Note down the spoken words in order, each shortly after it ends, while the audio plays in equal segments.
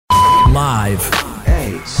Live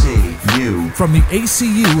ACU. from the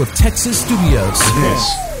ACU of Texas Studios.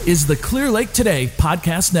 This is the Clear Lake Today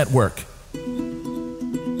Podcast Network.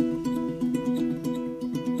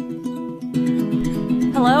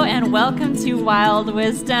 Hello and welcome to Wild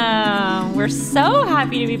Wisdom. We're so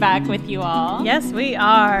happy to be back with you all. Yes, we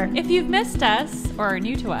are. If you've missed us or are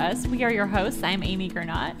new to us, we are your hosts. I'm Amy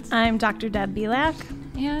Gernot. I'm Dr. Deb Belak.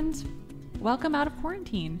 And welcome out of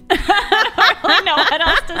quarantine. I don't really know what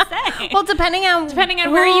else to say. Well, depending on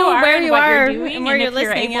where you are, where and you what are, you're doing, and where and you're if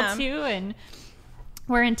you're listening, able to. And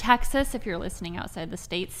we're in Texas if you're listening outside the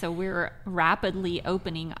States, so we're rapidly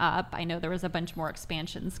opening up. I know there was a bunch more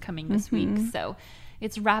expansions coming this week, so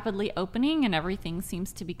it's rapidly opening and everything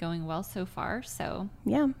seems to be going well so far. So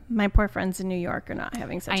yeah, my poor friends in New York are not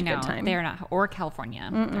having such a good time. They're not, or California,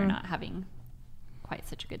 they're not having quite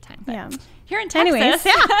such a good time. But yeah, here in Texas, anyways,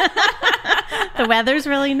 yeah. The weather's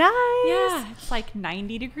really nice. Yeah, it's like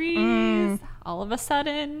 90 degrees all of a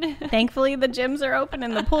sudden. Thankfully, the gyms are open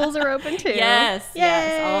and the pools are open too. Yes, Yay.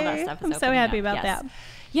 yes, all of that stuff is I'm so opening happy up. about Yes. that.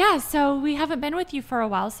 Yeah, so we haven't been with you for a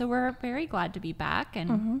while, so we're very glad to be back.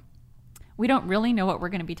 And we don't really know what we're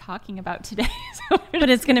going to be talking about today. But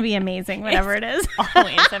it's going to be amazing, whatever it is.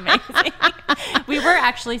 Always amazing. We were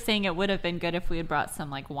actually saying it would have been good if we had brought some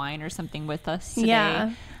like wine or something with us today.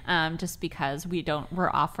 Yeah. Just because we're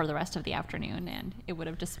off for the rest of the afternoon, and it would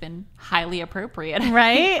have just been highly appropriate,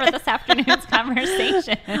 Right? for this afternoon's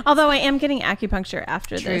conversation. Although I am getting acupuncture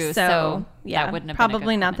after True, this, so so yeah, that wouldn't have been a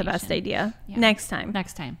probably good not the best combination. idea. Yeah. Next time.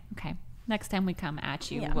 Next time. Okay. Next time we come at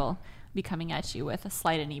you, Yeah. we'll be coming at you with a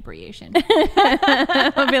slight inebriation.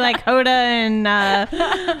 It'll be like Hoda and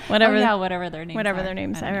whatever. Oh, yeah, whatever their names whatever are. their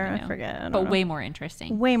names I don't are. even I know. forget. I don't But know. way more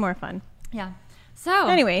interesting. Way more fun. Yeah. So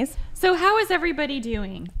Anyways, so how is everybody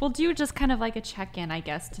doing? We'll do just kind of like a check-in, I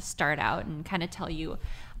guess, to start out and kind of tell you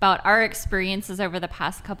about our experiences over the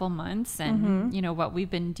past couple months and, you know, what we've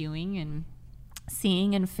been doing and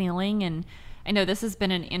seeing and feeling. And I know this has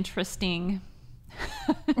been an interesting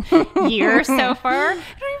year so far. I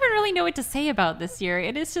don't even really know what to say about this year.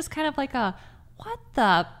 It is just kind of like a, what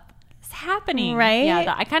the is happening? Right?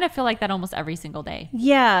 Yeah, I kind of feel like that almost every single day.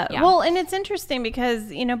 yeah. Yeah. Well, and it's interesting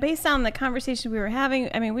because, you know, based on the conversation we were having,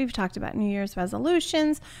 I mean, we've talked about New Year's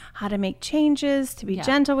resolutions, how to make changes, to be Yeah.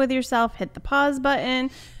 gentle with yourself, hit the pause button.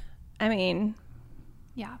 I mean,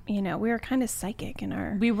 Yeah. you know, we were kind of psychic in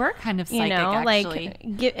our, We were kind of psychic, you know, actually.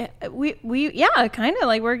 yeah, kind of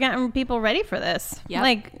like we're getting people ready for this. Yep.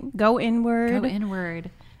 Like go inward, Go inward.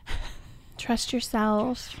 trust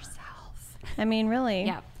yourself. Yourself. I mean, really.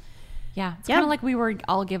 Yeah. Yeah. It's Yeah. kind of like we were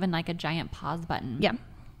all given like a giant pause button. Yeah.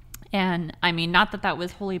 And I mean, not that that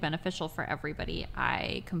was wholly beneficial for everybody.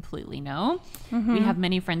 I completely know. We have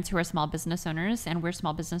many friends who are small business owners, and we're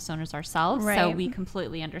small business owners ourselves. So Right. we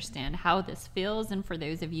completely understand how this feels. And for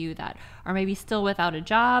those of you that are maybe still without a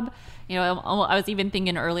job, you know, I was even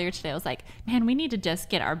thinking earlier today, I was like, man, we need to just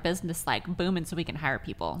get our business like booming so we can hire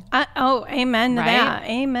people. Amen to Right? that.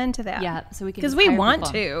 Amen to that. Yeah. So we can Because just we hire want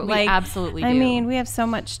people. to. We Like, absolutely do. I mean, we have so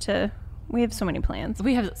many plans.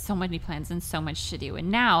 We have so many plans and so much to do. And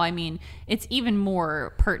now, I mean, it's even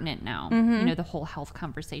more pertinent now, you know, the whole health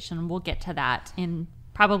conversation. We'll get to that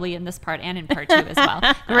probably in this part and in part 2 as well.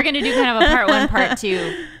 We're going to do kind of a part 1, part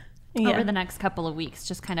 2 over the next couple of weeks,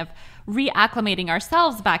 just kind of reacclimating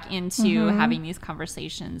ourselves back into having these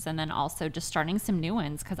conversations, and then also just starting some new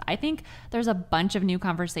ones. Because I think there's a bunch of new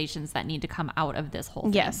conversations that need to come out of this whole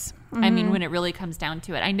thing. Yes. I mean, when it really comes down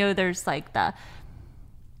to it, I know there's like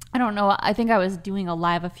I don't know. I think I was doing a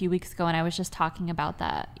live a few weeks ago and I was just talking about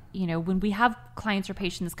that. You know, when we have clients or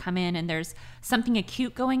patients come in and there's something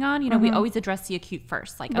acute going on, you know, we always address the acute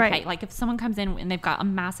first. Like, okay, Right. like if someone comes in and they've got a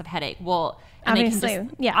massive headache, well, and Obviously, they can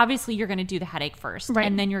just, yeah. obviously you're going to do the headache first. Right.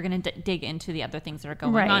 And then you're going to dig into the other things that are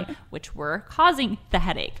going Right. on, which were causing the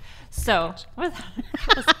headache. So that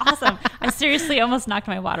was awesome. I seriously almost knocked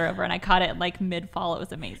my water over and I caught it like mid-fall. It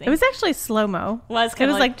was amazing. It was actually slow-mo. It was It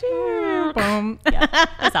kinda was like, boom. yeah,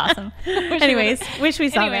 it's awesome. Anyways, wish we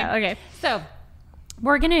saw Anyway. that. Okay. So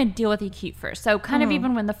we're going to deal with the acute first. So kind of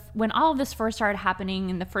even when all of this first started happening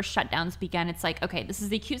and the first shutdowns began, it's like, okay, this is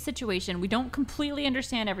the acute situation. We don't completely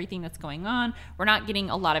understand everything that's going on. We're not getting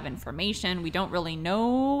a lot of information. We don't really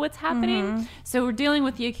know what's happening. So we're dealing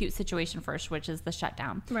with the acute situation first, which is the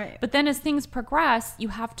shutdown. Right. But then as things progress, you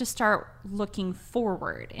have to start looking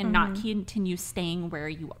forward and not continue staying where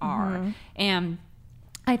you are. And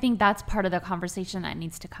I think that's part of the conversation that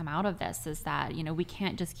needs to come out of this, is that, you know, we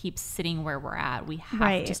can't just keep sitting where we're at. We have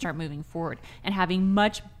Right. to start moving forward and having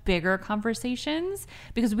much bigger conversations,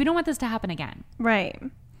 because we don't want this to happen again. Right.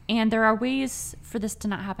 And there are ways for this to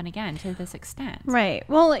not happen again to this extent. Right.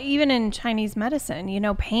 Well, even in Chinese medicine,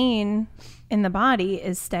 pain in the body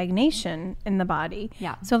is stagnation in the body.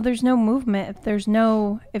 Yeah. So if there's no movement,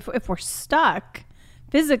 if we're stuck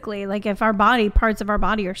physically, like if parts of our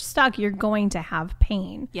body are stuck, you're going to have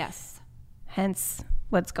pain. Yes. Hence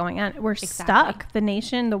what's going on. We're stuck.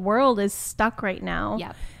 The world is stuck right now.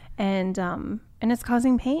 Yep. And it's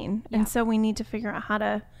causing pain. Yeah. And so we need to figure out how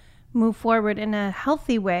to move forward in a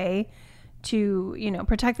healthy way to,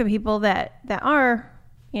 protect the people that are,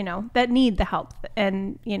 that need the help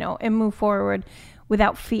and move forward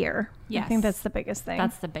without fear. Yes. I think that's the biggest thing.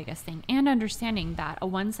 That's the biggest thing. And understanding that a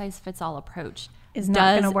one-size-fits-all approach is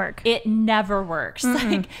not going to work. It never works.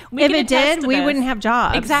 Like, if it did, we wouldn't have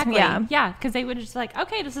jobs. Exactly. Yeah. Because they would just like,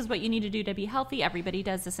 okay, this is what you need to do to be healthy. Everybody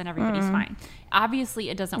does this and everybody's fine. Obviously,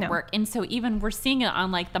 it doesn't work. And so even we're seeing it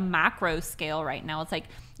on like the macro scale right now. It's like,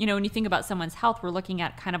 when you think about someone's health, we're looking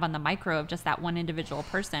at kind of on the micro of just that one individual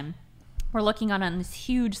person. We're looking on this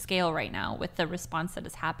huge scale right now with the response that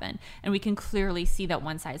has happened. And we can clearly see that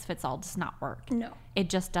one size fits all does not work. No. It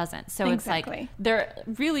just doesn't. So Exactly.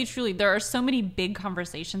 It's like there are so many big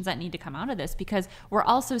conversations that need to come out of this, because we're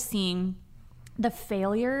also seeing the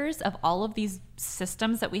failures of all of these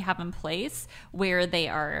systems that we have in place, where they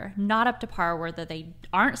are not up to par, where they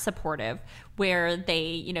aren't supportive, where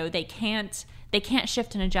they can't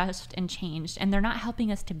shift and adjust and change, and they're not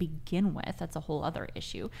helping us to begin with. That's a whole other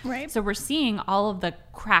issue. Right. So we're seeing all of the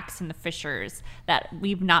cracks and the fissures that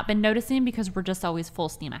we've not been noticing because we're just always full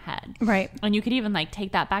steam ahead. Right. And you could even like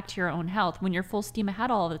take that back to your own health. When you're full steam ahead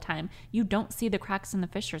all the time, you don't see the cracks and the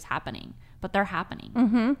fissures happening, but they're happening.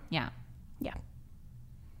 Mm-hmm. Yeah. Yeah.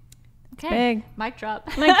 Okay. Big. Mic drop.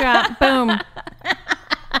 Mic drop. Boom.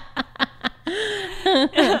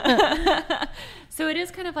 So it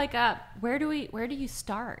is kind of like where do you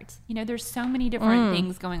start? There's so many different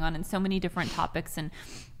things going on and so many different topics and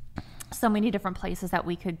so many different places that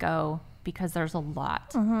we could go, because there's a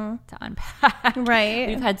lot to unpack. Right.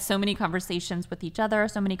 We've had so many conversations with each other,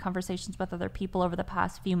 so many conversations with other people over the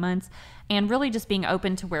past few months, and really just being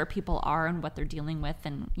open to where people are and what they're dealing with,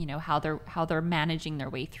 and how they're managing their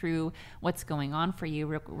way through what's going on for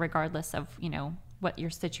you, regardless of what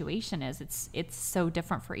your situation is. It's so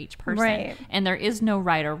different for each person. Right. And there is no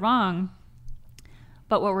right or wrong.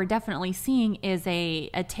 But what we're definitely seeing is a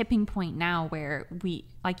tipping point now where we,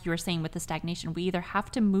 like you were saying with the stagnation, we either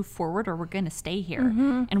have to move forward or we're going to stay here.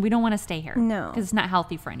 Mm-hmm. And we don't want to stay here. No. Because it's not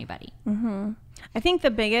healthy for anybody. Mm-hmm. I think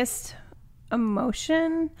the biggest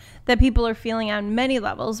emotion that people are feeling on many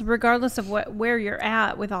levels, regardless of where you're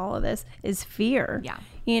at with all of this, is fear. Yeah.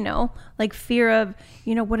 Like fear of,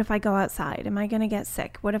 what if I go outside? Am I going to get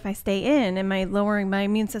sick? What if I stay in? Am I lowering my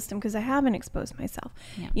immune system because I haven't exposed myself?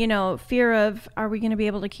 Yeah. Fear of, are we going to be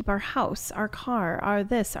able to keep our house, our car, our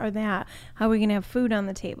this, our that? How are we going to have food on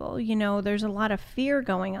the table? There's a lot of fear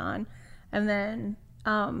going on. And then,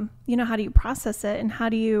 how do you process it? And how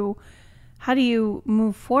do you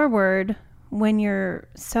move forward when you're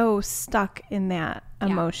so stuck in that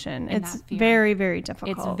emotion? It's very, very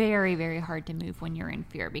difficult. It's very, very hard to move when you're in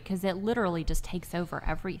fear, because it literally just takes over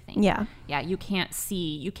everything. Yeah. Yeah. You can't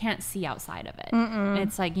see outside of it. And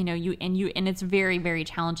it's like, and it's very, very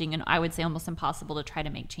challenging, and I would say almost impossible to try to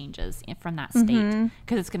make changes from that state,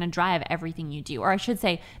 because it's going to drive everything you do, or I should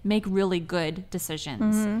say make really good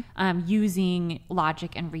decisions, using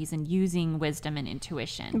logic and reason, using wisdom and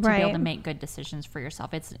intuition to be able to make good decisions for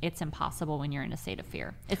yourself. It's impossible when you're in a state of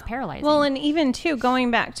fear. It's paralyzing. Well, and even too, going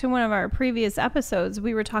back to one of our previous episodes,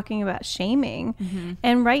 we were talking about shaming. Mm-hmm.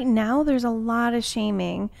 And right now there's a lot of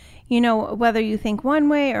shaming, whether you think one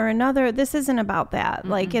way or another. This isn't about that. Mm-hmm.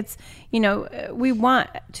 Like it's, we want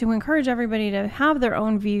to encourage everybody to have their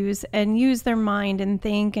own views and use their mind and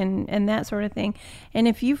think and that sort of thing. And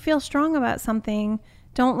if you feel strong about something,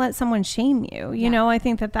 don't let someone shame you. I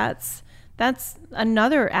think that's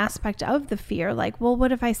another aspect of the fear. Like, well,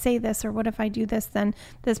 what if I say this, or what if I do this? Then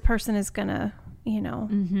this person is gonna,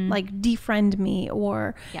 like defriend me,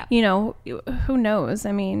 or, who knows?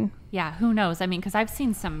 I mean, yeah, who knows? I mean, because I've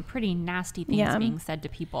seen some pretty nasty things being said to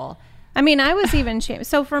people. I mean, I was even shamed.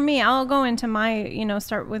 So for me, I'll go into my,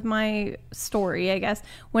 start with my story, I guess.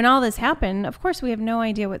 When all this happened, of course, we have no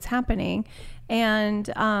idea what's happening. And,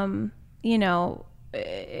 I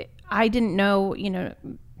didn't know,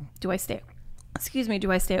 do I stay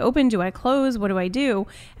open? Do I close? What do I do?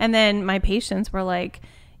 And then my patients were like,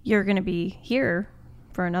 you're going to be here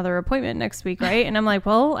for another appointment next week, right? And I'm like,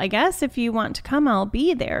 well, I guess if you want to come, I'll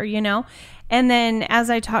be there, And then as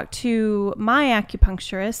I talked to my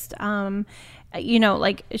acupuncturist,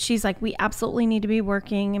 like she's like, we absolutely need to be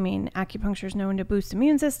working. I mean, acupuncture is known to boost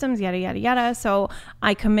immune systems, yada, yada, yada. So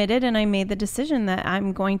I committed and I made the decision that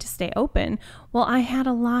I'm going to stay open. Well, I had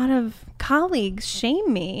a lot of colleagues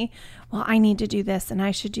shame me. Well, I need to do this and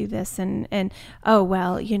I should do this. And oh,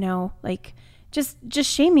 well, like just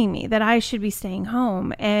shaming me that I should be staying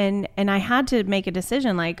home. And I had to make a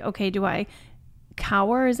decision like, okay, do I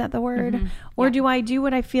cower, is that the word? Or do I do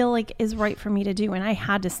what I feel like is right for me to do? And I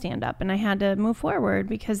had to stand up and I had to move forward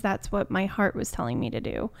because that's what my heart was telling me to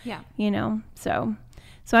do. So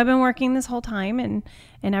I've been working this whole time and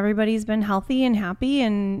everybody's been healthy and happy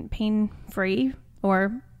and pain free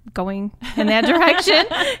or going in that direction,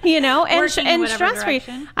 and stress free.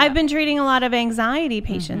 I've been treating a lot of anxiety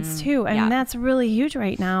patients too. And that's really huge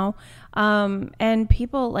right now. And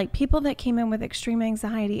people that came in with extreme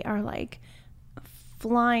anxiety are like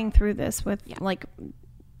flying through this with like,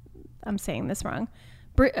 I'm saying this wrong,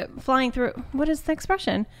 flying through. What is the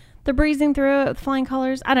expression? They're breezing through it with flying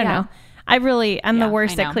colors. I don't know. I'm the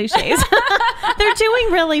worst at cliches. They're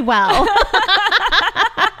doing really well.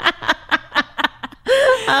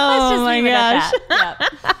 Oh my gosh.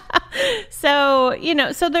 So,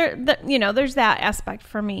 there's that aspect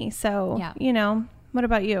for me. So, what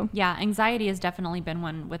about you? Yeah, anxiety has definitely been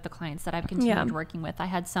one with the clients that I've continued working with. I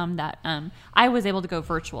had some that I was able to go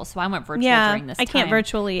virtual, so I went virtual during this time. I can't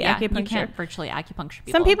virtually acupuncture. You can't virtually acupuncture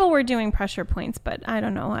people. Some people were doing pressure points, but I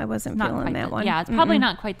don't know. I wasn't feeling that one. Yeah, it's probably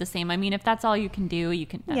not quite the same. I mean, if that's all you can do,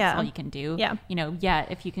 that's all you can do. Yeah.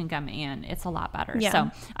 If you can come in, it's a lot better. Yeah. So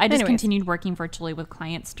I just continued working virtually with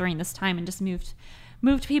clients during this time and just moved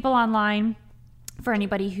people online for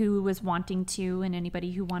anybody who was wanting to and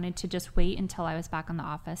anybody who wanted to just wait until I was back in the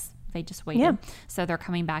office. They just waited. Yeah. So they're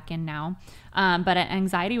coming back in now. But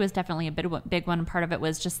anxiety was definitely a big one. Part of it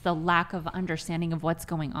was just the lack of understanding of what's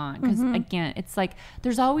going on. Because again, it's like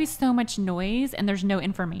there's always so much noise and there's no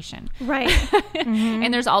information. Right.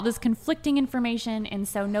 And there's all this conflicting information. And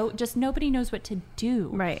so nobody knows what to do.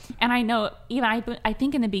 Right. And I know even I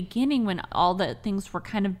think in the beginning when all the things were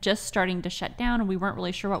kind of just starting to shut down and we weren't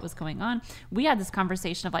really sure what was going on, we had this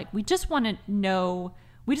conversation of like, we just want to know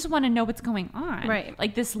what's going on. Right.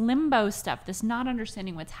 Like this limbo stuff, this not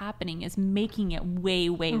understanding what's happening is making it way,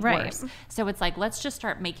 way worse. So it's like, let's just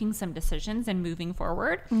start making some decisions and moving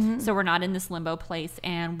forward. So we're not in this limbo place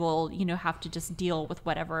and we'll, have to just deal with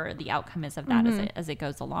whatever the outcome is of that as it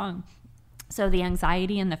goes along. So the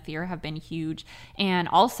anxiety and the fear have been huge, and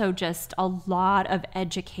also just a lot of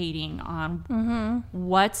educating on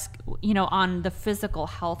what's, on the physical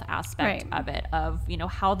health aspect of it, of,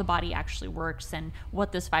 how the body actually works and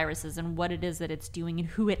what this virus is and what it is that it's doing and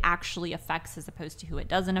who it actually affects as opposed to who it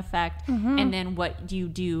doesn't affect. And then what do you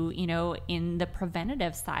do, in the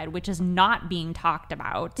preventative side, which is not being talked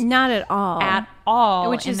about. Not at all.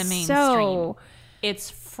 Which in is the mainstream. So...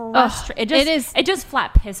 It's frustrating. It just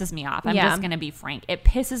flat pisses me off. I'm just going to be frank. It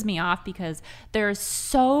pisses me off because there's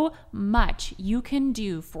so much you can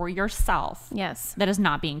do for yourself. Yes. That is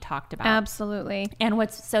not being talked about. Absolutely. And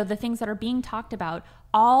the things that are being talked about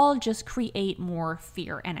all just create more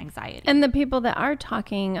fear and anxiety. And the people that are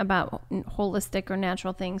talking about holistic or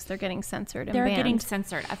natural things, they're getting censored and banned. They're getting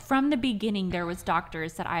censored. From the beginning, there was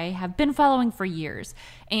doctors that I have been following for years,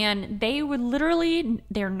 and they would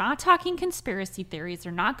they're not talking conspiracy theories.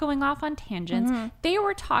 They're not going off on tangents. They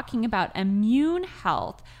were talking about immune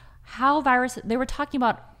health, they were talking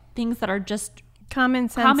about things that are just common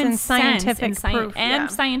sense and scientific proof.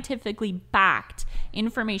 And scientifically backed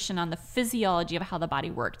information on the physiology of how the body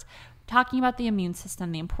works, talking about the immune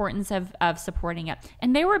system, the importance of supporting it.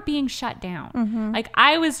 And they were being shut down. Like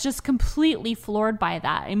I was just completely floored by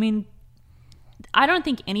that. I mean, I don't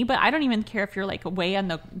even care if you're like way on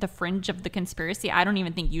the fringe of the conspiracy. I don't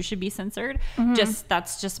even think you should be censored.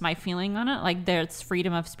 That's just my feeling on it. Like there's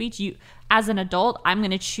freedom of speech. As an adult, I'm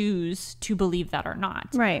going to choose to believe that or not.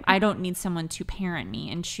 Right. I don't need someone to parent me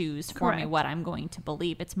and choose for me what I'm going to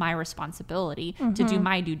believe. It's my responsibility to do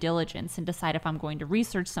my due diligence and decide if I'm going to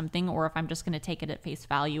research something or if I'm just going to take it at face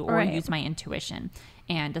value or use my intuition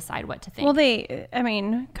and decide what to think. Well,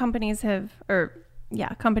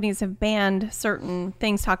 companies have banned certain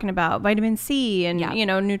things talking about vitamin C and,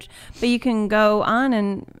 but you can go on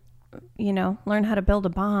and, learn how to build a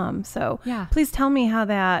bomb. So please tell me how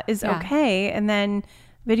that is okay. And then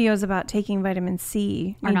videos about taking vitamin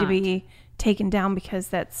C need to be taken down because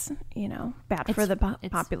that's, bad for the It's-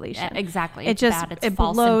 population. Exactly. It It's just, bad. It's it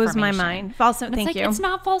false blows my information. mind. False. And it's Thank like, you. it's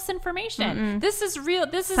not false information. This is real.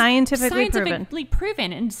 This is Scientifically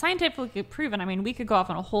proven. And scientifically proven. I mean, we could go off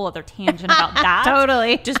on a whole other tangent about that.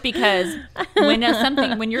 Totally. Just because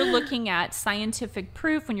when you're looking at scientific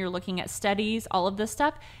proof, when you're looking at studies, all of this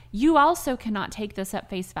stuff, you also cannot take this at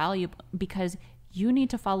face value because you need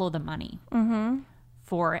to follow the money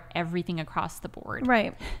for everything across the board.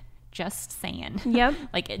 Right. Just saying. Yep.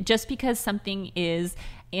 Like, just because something is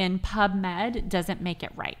in PubMed doesn't make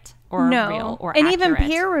it right or No. real or and accurate. even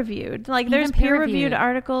peer reviewed. Like Even there's peer peer-reviewed. reviewed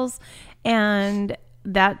articles, and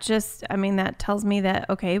that just, that tells me that,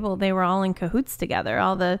 okay, well, they were all in cahoots together.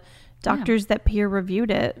 All the doctors that peer reviewed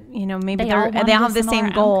it, maybe they all wanted have a the same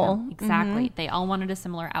similar goal. outcome. Exactly. They all wanted a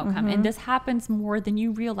similar outcome. And this happens more than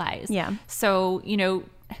you realize. Yeah. So,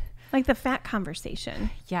 Like the fat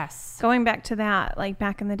conversation. yes. Going back to that, like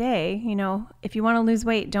back in the day, if you want to lose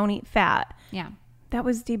weight, don't eat fat. Yeah. That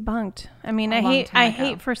was debunked. I mean, A I long hate time I ago.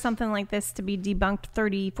 hate for something like this to be debunked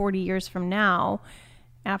 30, 40 years from now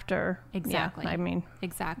after. Exactly. Yeah, I mean,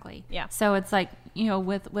 Exactly. Yeah. So it's like,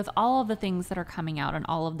 with all of the things that are coming out and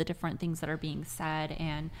all of the different things that are being said,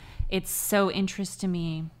 and it's so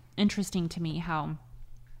interesting to me how,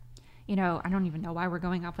 I don't even know why we're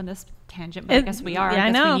going off on this tangent, but I guess we are. Yeah, I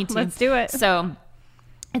guess know. We need to. Let's do it. So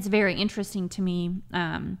it's very interesting to me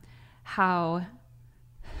how,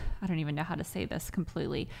 I don't even know how to say this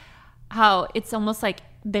completely, how it's almost like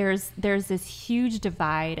there's this huge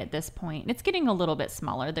divide at this point. It's getting a little bit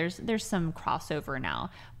smaller. There's some crossover now,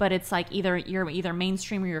 but it's like you're either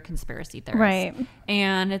mainstream or you're a conspiracy theorist. Right.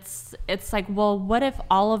 And it's like, well, what if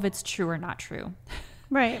all of it's true or not true?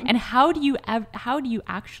 right. And how do you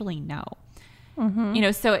actually know?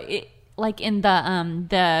 So it, like in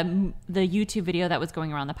the YouTube video that was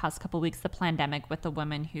going around the past couple of weeks, the pandemic with the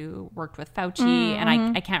woman who worked with Fauci, and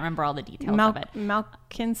I can't remember all the details of it.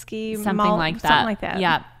 Malkinski, Something like that.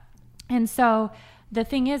 Yeah. And so the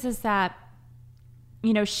thing is that,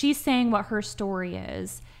 she's saying what her story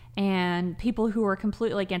is, and people who are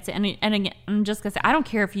completely against it. And again, I'm just gonna say, I don't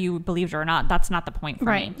care if you believed her or not. That's not the point for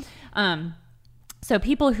Right. me. So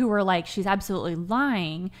people who are like, she's absolutely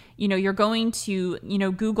lying, you're going to,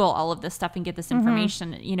 Google all of this stuff and get this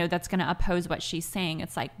information, that's going to oppose what she's saying.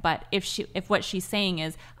 It's like, but if what she's saying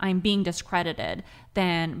is I'm being discredited,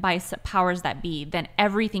 then by powers that be, then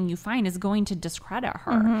everything you find is going to discredit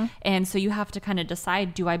her. And so you have to kind of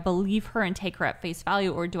decide, do I believe her and take her at face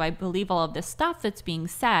value, or do I believe all of this stuff that's being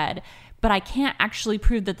said, but I can't actually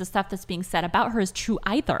prove that the stuff that's being said about her is true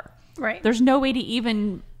either. Right. There's no way to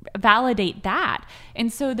even validate that.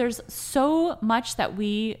 And so there's so much that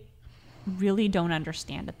we really don't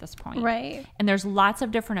understand at this point. Right. And there's lots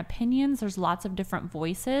of different opinions, there's lots of different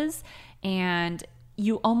voices, and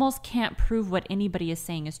you almost can't prove what anybody is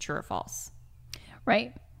saying is true or false.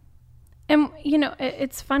 Right. And,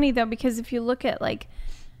 it's funny, though, because if you look at, like,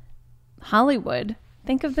 Hollywood,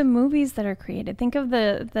 think of the movies that are created. Think of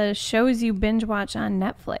the shows you binge watch on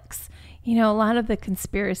Netflix. A lot of the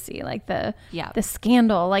conspiracy, like the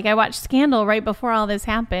scandal. Like I watched Scandal right before all this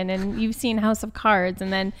happened, and you've seen House of Cards,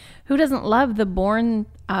 and then who doesn't love the Bourne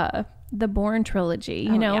trilogy?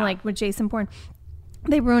 Like with Jason Bourne,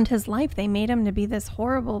 they ruined his life. They made him to be this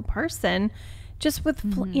horrible person, just with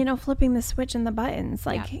flipping the switch and the buttons,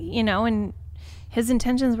 and his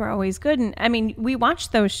intentions were always good. And I mean, we watch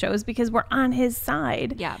those shows because we're on his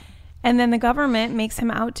side. Yeah. And then the government makes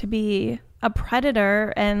him out to be a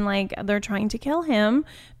predator, and like they're trying to kill him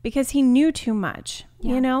because he knew too much,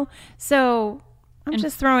 So I'm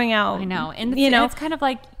just throwing out. I know. And it's kind of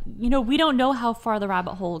like, we don't know how far the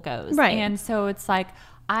rabbit hole goes. Right. And so it's like,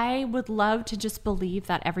 I would love to just believe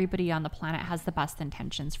that everybody on the planet has the best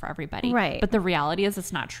intentions for everybody. Right. But the reality is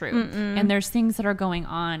it's not true. And there's things that are going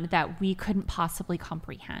on that we couldn't possibly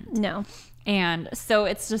comprehend. No. And so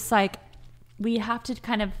it's just like, we have to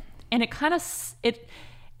kind of, and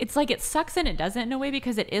it's like it sucks and it doesn't in a way,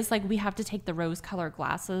 because it is like we have to take the rose-colored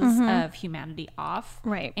glasses of humanity off,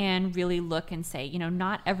 Right. and really look and say,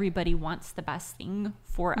 not everybody wants the best thing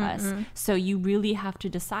for us. So you really have to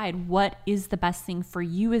decide what is the best thing for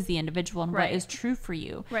you as the individual, and Right. what is true for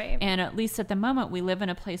you. Right. And at least at the moment, we live in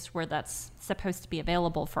a place where that's supposed to be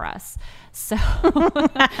available for us. So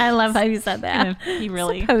I love how you said that. be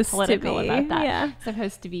really Supposed to political be, about that. yeah.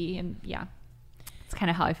 Supposed to be, and yeah, it's kind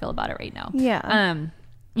of how I feel about it right now. Yeah.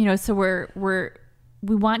 So we're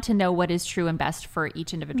we want to know what is true and best for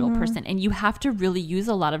each individual person. And you have to really use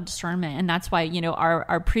a lot of discernment. And that's why,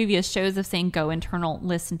 our previous shows of saying go internal,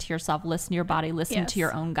 listen to yourself, listen to your body, listen to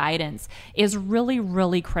your own guidance is really,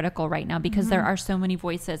 really critical right now, because there are so many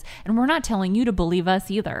voices, and we're not telling you to believe us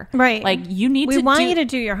either. Right. Like you we want you to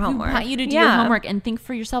do your homework. We want you to do your homework and think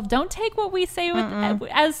for yourself. Don't take what we say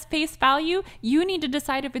as face value. You need to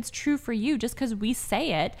decide if it's true for you. Just because we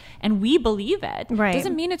say it and we believe it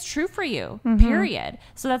doesn't mean it's true for you, period.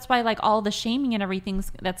 So that's why like all the shaming and everything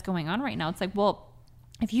that's going on right now, it's like, well,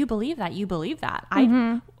 if you believe that, you believe that.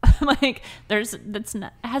 I like it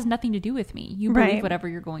has nothing to do with me. You believe whatever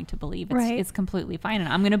you're going to believe. It's completely fine. And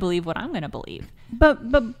I'm going to believe what I'm going to believe. But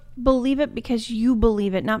believe it because you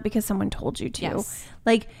believe it, not because someone told you to. Yes.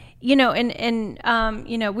 Like,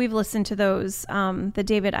 we've listened to those, the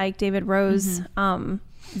David Icke, David Rose,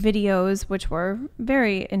 videos, which were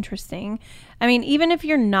very interesting. I mean, even if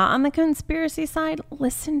you're not on the conspiracy side,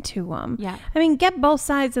 listen to them. Yeah. I mean, get both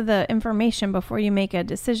sides of the information before you make a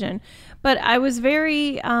decision. But I was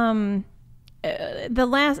very, the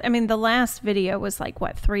last video was like,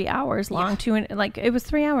 3 hours long? It was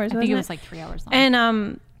 3 hours. I think it was like 3 hours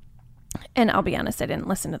long. And I'll be honest, I didn't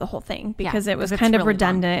listen to the whole thing because it was it's kind of really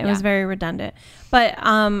redundant. long. It was very redundant. But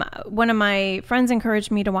one of my friends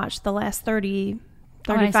encouraged me to watch the last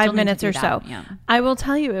 35 minutes or so. Yeah. I will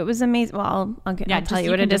tell you, it was amazing. Well, I'll tell you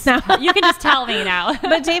what it is now. You can just tell me now.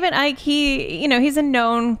 But David Icke, he's a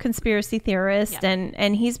known conspiracy theorist,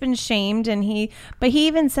 and he's been shamed, but he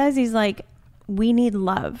even says, he's like, we need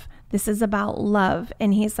love. This is about love.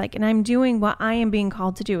 And he's like, and I'm doing what I am being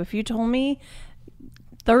called to do. If you told me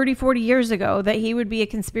 30, 40 years ago that he would be a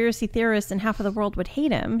conspiracy theorist and half of the world would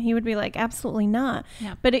hate him, he would be like, absolutely not.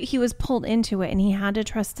 Yeah. But he was pulled into it, and he had to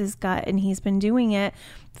trust his gut, and he's been doing it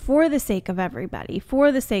for the sake of everybody,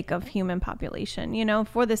 for the sake of human population,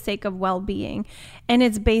 for the sake of well-being. And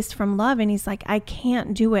it's based from love. And he's like, I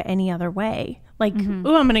can't do it any other way. Like, I'm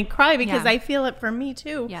going to cry because I feel it for me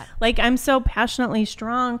too. Yeah. Like, I'm so passionately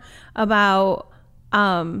strong about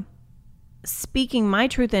speaking my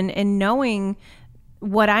truth and knowing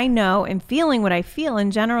what I know and feeling what I feel.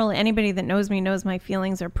 And generally, anybody that knows me knows my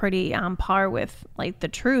feelings are pretty on par with like the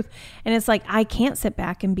truth. And it's like, I can't sit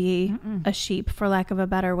back and be a sheep, for lack of a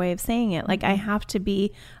better way of saying it. Like, I have to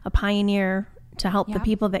be a pioneer to help the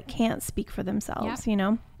people that can't speak for themselves,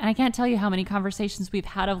 And I can't tell you how many conversations we've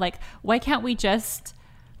had of like, why can't we just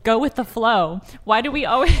go with the flow? Why do we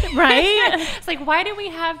always, right? It's like, why do we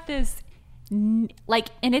have this, like,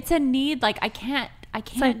 and it's a need, like, I can't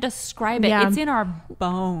like, describe it. Yeah. It's in our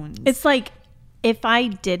bones. It's like, if I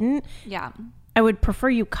didn't, I would prefer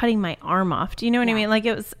you cutting my arm off. Do you know what I mean? Like,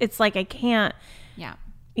 it's like, I can't.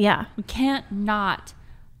 Yeah. We can't not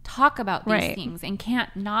talk about these things, and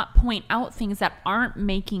can't not point out things that aren't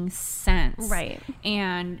making sense. Right.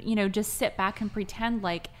 And, just sit back and pretend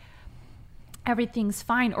like everything's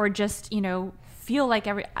fine, or just, feel like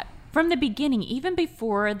from the beginning, even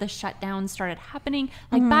before the shutdown started happening,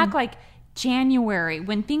 like back like January,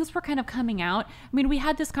 when things were kind of coming out, I mean, we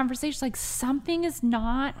had this conversation, like, something is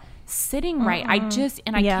not sitting right. I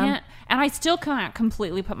can't, and I still can't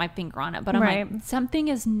completely put my finger on it, but I'm like, something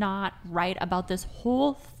is not right about this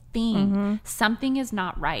whole thing. Something is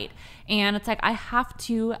not right. And it's like, I have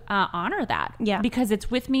to honor that, because it's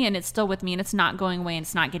with me, and it's still with me, and it's not going away, and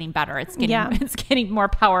it's not getting better. It's getting, it's getting more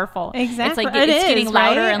powerful. Exactly. It's like, it's getting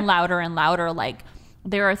louder and louder and louder. Like,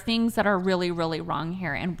 there are things that are really, really wrong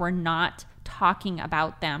here, and we're not talking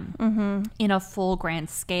about them in a full grand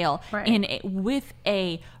scale, with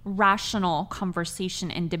a rational conversation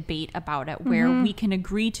and debate about it, where we can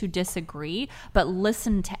agree to disagree, but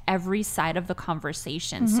listen to every side of the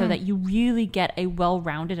conversation, so that you really get a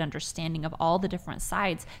well-rounded understanding of all the different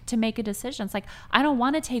sides to make a decision. It's like, I don't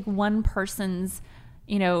want to take one person's,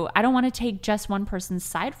 I don't want to take just one person's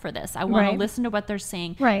side for this. I want to listen to what they're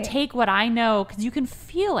saying. Take what I know, because you can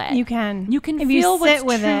feel it. You can feel what's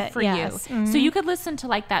true for you. So you could listen to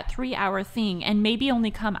like that 3-hour thing and maybe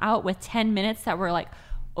only come out with 10 minutes that were like,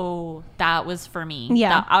 oh, that was for me.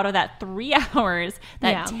 Out of that 3 hours,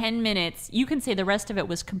 that 10 minutes, you can say the rest of it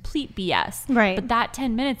was complete BS. But that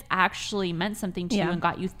 10 minutes actually meant something to you and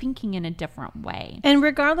got you thinking in a different way. And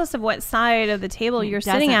regardless of what side of the table you're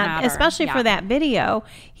sitting at, especially for that video,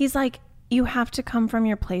 he's like, you have to come from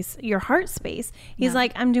your place, your heart space. He's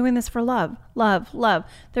like, I'm doing this for love, love, love.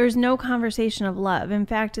 There's no conversation of love. In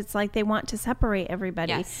fact, it's like they want to separate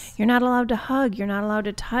everybody. You're not allowed to hug. You're not allowed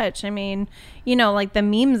to touch. I mean, like the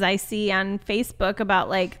memes I see on Facebook about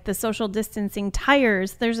like the social distancing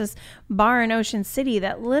tires. There's this bar in Ocean City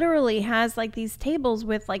that literally has like these tables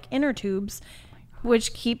with like inner tubes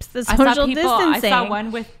which keeps the I saw social people. I distancing. saw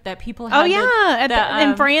one with that people had. Oh yeah,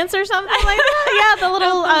 in France or something like that. Yeah, the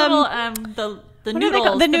little the what are they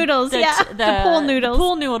called? noodles, The noodles, yeah. The pool noodles. the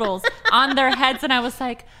pool noodles on their heads, and I was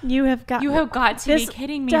like, you have got to be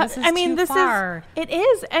kidding me. This is too far. It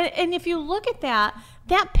is, and if you look at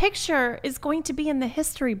that picture is going to be in the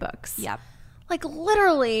history books. Yep. Like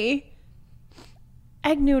literally,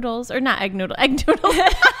 egg noodles. Maybe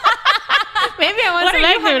I want some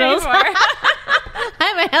egg noodles. I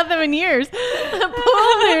haven't had them in years.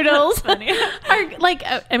 Pool noodles are like,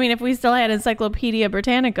 I mean, if we still had Encyclopedia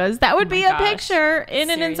Britannicas, that would be a picture in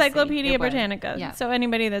an Encyclopedia Britannica. Yeah. So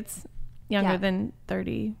anybody that's younger than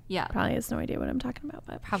 30 Yeah. probably has no idea what I'm talking about.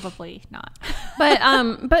 But Probably not. but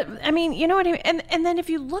I mean, you know what I mean? And then if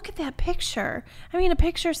you look at that picture, I mean, a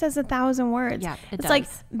picture says 1,000 words. Yeah, it it's does. like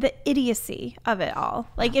the idiocy of it all.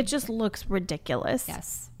 Like it just looks ridiculous.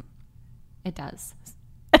 Yes, it does.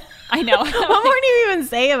 I know. What more do you even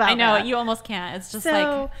say about I know. that? You almost can't. It's just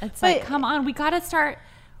So, like, come on. We got to start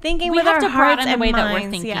thinking we with have our to hearts broaden the and way that we're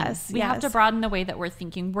minds. thinking. Yes, we have to broaden the way that we're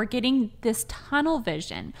thinking. We're getting this tunnel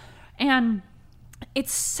vision. And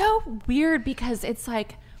it's so weird because it's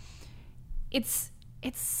like,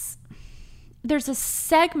 there's a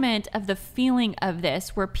segment of the feeling of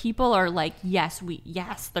this where people are like, yes,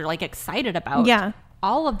 they're like excited about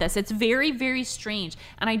all of this. It's very, very strange.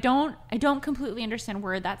 And I don't completely understand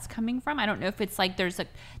where that's coming from. I don't know if it's like there's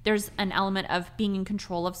an element of being in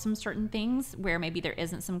control of some certain things where maybe there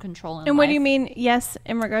isn't some control in And what life. do you mean? Yes,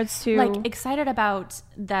 in regards to Like excited about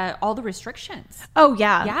all the restrictions. Oh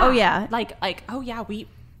yeah. Yeah. Oh yeah. Like oh yeah, we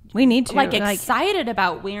need to like excited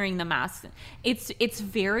about wearing the mask. It's a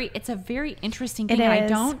very interesting thing.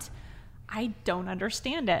 And I don't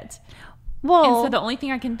understand it. Well, And so the only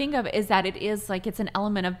thing I can think of is that it is like it's an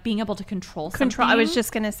element of being able to control something. I was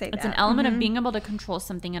just gonna say It's that. an element of being able to control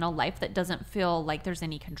something in a life that doesn't feel like there's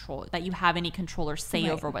any control, that you have any control or say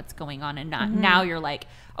over what's going on, and not now you're like,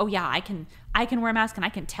 oh yeah, I can wear a mask and I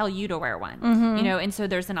can tell you to wear one, you know. And so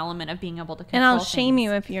there's an element of being able to control. And I'll shame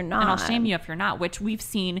you if you're not. And I'll shame you if you're not, which we've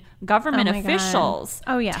seen government Oh my God. officials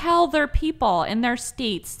Oh, yeah. tell their people in their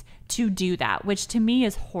states to do that, which to me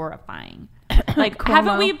is horrifying. Like,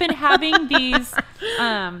 haven't we been having these,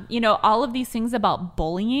 all of these things about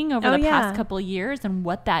bullying over the past couple of years and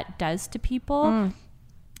what that does to people?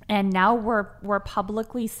 And now we're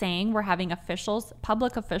publicly saying we're having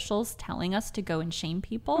public officials telling us to go and shame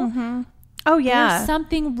people. Oh yeah. There's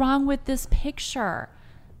something wrong with this picture.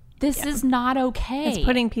 This is not okay. It's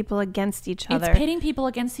putting people against each other. It's pitting people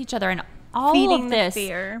against each other, and all Feeding of the this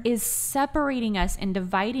fear. is separating us and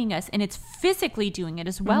dividing us, and it's physically doing it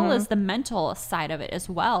as well as the mental side of it as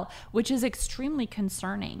well, which is extremely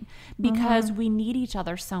concerning because we need each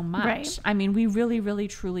other so much. Right. I mean, we really, really,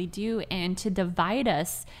 truly do. And to divide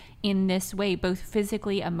us in this way, both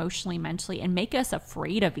physically, emotionally, mentally, and make us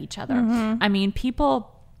afraid of each other. I mean,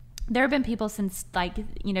 there have been people since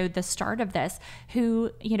the start of this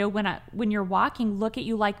who, when you're walking, look at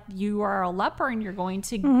you like you are a leper and you're going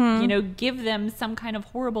to, give them some kind of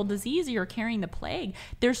horrible disease, or you're carrying the plague.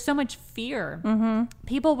 There's so much fear.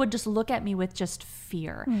 People would just look at me with just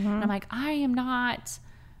fear. And I'm like, I am not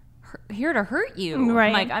here to hurt you.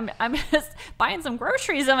 Right. I'm like, I'm just buying some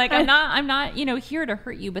groceries. I'm like, I'm not, here to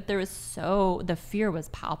hurt you. But the fear was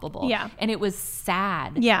palpable. Yeah. And it was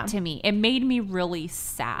sad to me. It made me really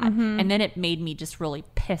sad. And then it made me just really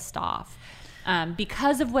pissed off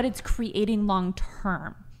because of what it's creating long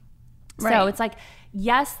term. Right. So it's like,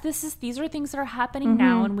 yes, these are things that are happening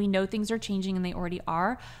now, and we know things are changing, and they already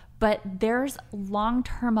are, but there's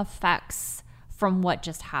long-term effects from what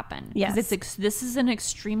just happened. Yes. Because this is an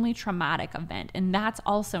extremely traumatic event, and that's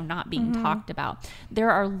also not being talked about.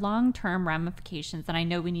 There are long-term ramifications, and I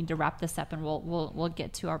know we need to wrap this up, and we'll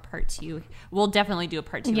get to our part 2. We'll definitely do a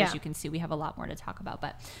part 2. As you can see, we have a lot more to talk about,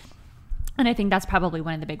 and I think that's probably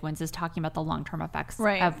one of the big ones, is talking about the long-term effects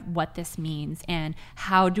of what this means and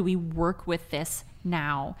how do we work with this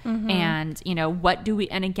now, and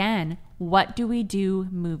what do we do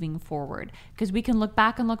moving forward? Because we can look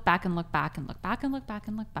back and look back and look back and look back and look back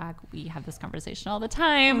and look back. We have this conversation all the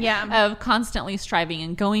time of constantly striving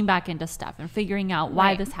and going back into stuff and figuring out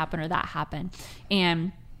why this happened or that happened.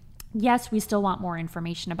 And yes, we still want more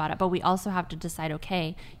information about it, but we also have to decide,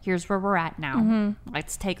 okay, here's where we're at now.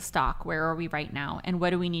 Let's take stock. Where are we right now? And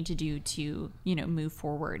what do we need to do to, move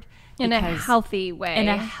forward? In a healthy way. In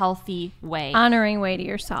a healthy way. Honoring way to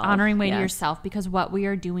yourself. To yourself, because what we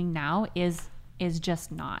are doing now is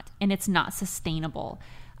just not, and it's not sustainable.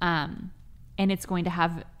 And it's going to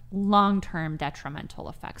have long-term detrimental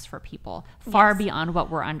effects for people, far beyond what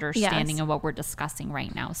we're understanding Yes. and what we're discussing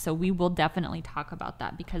right now. So we will definitely talk about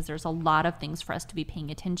that, because there's a lot of things for us to be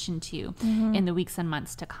paying attention to in the weeks and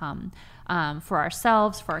months to come, for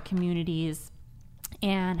ourselves, for our communities,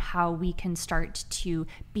 and how we can start to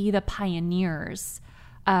be the pioneers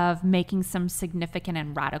of making some significant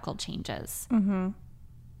and radical changes.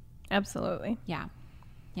 Absolutely. Yeah.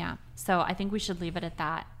 Yeah. So I think we should leave it at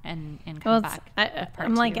that and come back. with part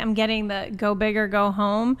I'm like, 2. I'm getting the go big or go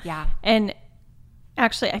home. Yeah. And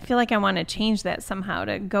actually, I feel like I want to change that somehow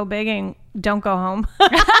to go big and don't go home.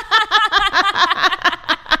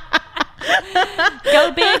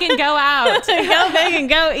 Go big and go out. Go big and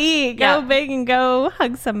go eat. Go Yeah. big and go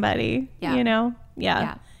hug somebody. Yeah. You know? Yeah.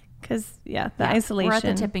 Yeah. Because, the Yeah. isolation. We're at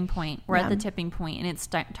the tipping point. We're Yeah. at the tipping point, and it's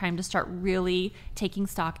time to start really taking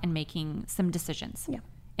stock and making some decisions. Yeah.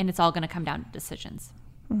 And it's all going to come down to decisions.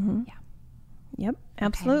 Yeah. Yep.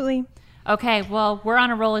 Absolutely. Okay. Well, we're on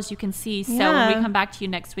a roll, as you can see. So when Yeah. we come back to you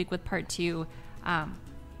next week with part 2,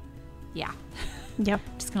 yeah, Yep.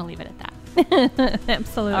 just going to leave it at that.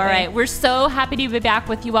 Absolutely. All right. We're so happy to be back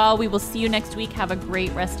with you all. We will see you next week. Have a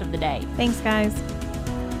great rest of the day. Thanks, guys.